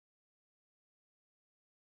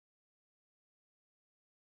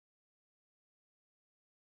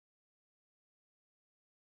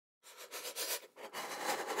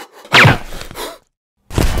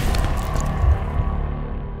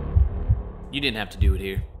You didn't have to do it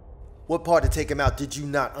here. What part of take him out did you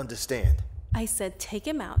not understand? I said take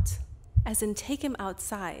him out, as in take him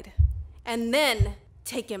outside, and then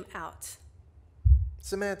take him out.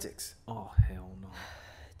 Semantics. Oh, hell no.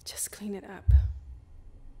 Just clean it up.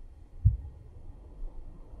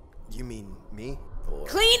 You mean me? Or...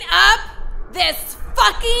 Clean up this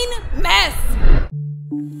fucking mess!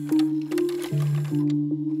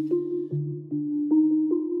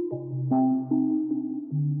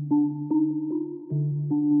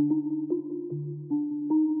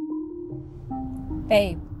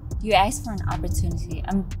 Babe, you asked for an opportunity.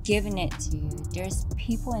 I'm giving it to you. There's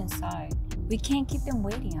people inside. We can't keep them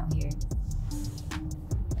waiting out here.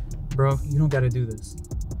 Bro, you don't gotta do this.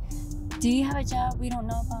 Do you have a job we don't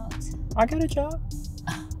know about? I got a job.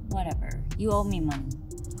 Whatever. You owe me money.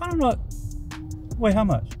 I don't know. Wait, how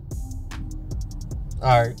much?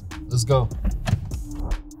 Alright, let's go.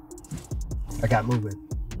 I got moving.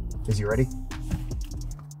 Is he ready?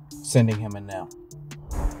 Sending him in now.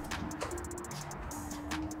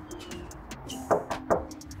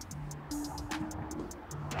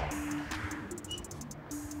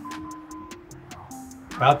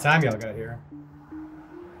 About time y'all got here.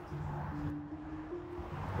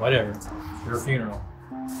 Whatever. Your funeral.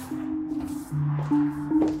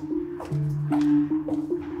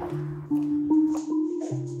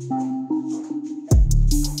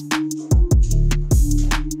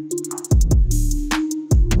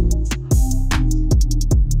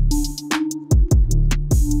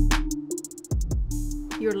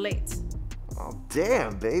 You're late. Oh,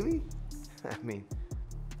 damn, baby. I mean,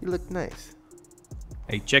 you look nice.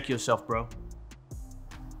 Hey, check yourself, bro.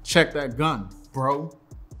 Check that gun, bro.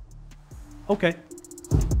 Okay.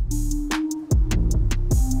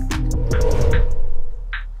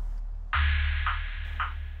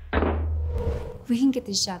 We can get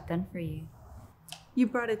this job done for you. You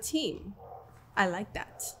brought a team. I like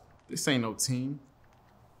that. This ain't no team.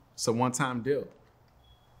 It's a one-time deal.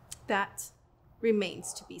 That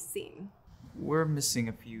remains to be seen. We're missing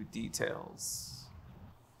a few details.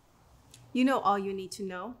 You know all you need to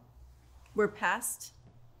know. We're past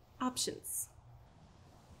options.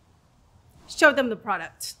 Show them the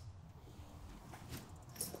product.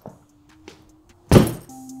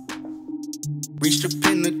 Reach the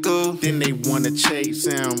pinnacle, then they wanna chase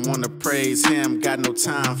him, wanna praise him. Got no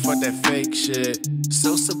time for that fake shit.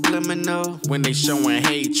 So subliminal when they showing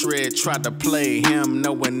hatred. Try to play him,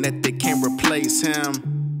 knowing that they can't replace him.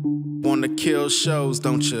 Wanna kill shows,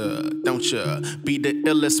 don't ya? Don't ya? Be the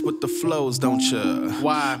illest with the flows, don't ya?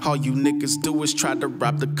 Why? All you niggas do is try to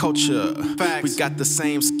rob the culture. Facts. We got the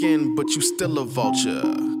same skin, but you still a vulture.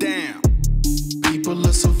 Damn. People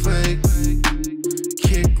are so fake.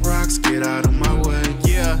 Kick rocks, get out of my way.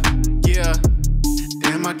 Yeah, yeah.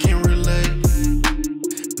 Damn, I can't relate.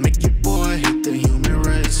 Make your boy hate the human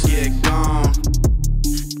race. Yeah, gone.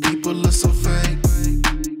 People are so fake.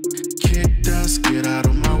 Kick dust, get out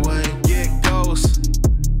of my way. Yeah, ghost.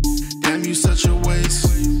 Damn, you such a waste.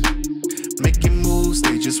 Making moves,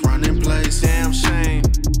 they just run in place. Damn shame.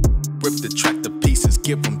 Rip the track to pieces,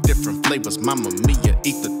 give them different flavors. Mamma mia,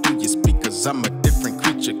 ether through your speakers. I'm a different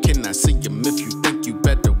creature. Can I see him if you think you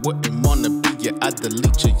better? Wouldn't wanna be you, I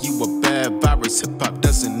delete you. You a bad virus, hip hop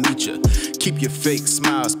doesn't need you. Keep your fake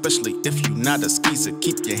smile, especially if you not a skeezer.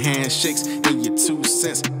 Keep your handshakes and your 2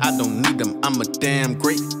 cents. I don't need them, I'm a damn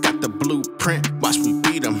great. Got the blueprint, watch me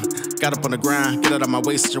beat them. Got up on the grind, get out of my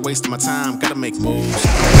waist, you're wasting my time. Gotta make moves.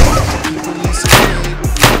 People listen.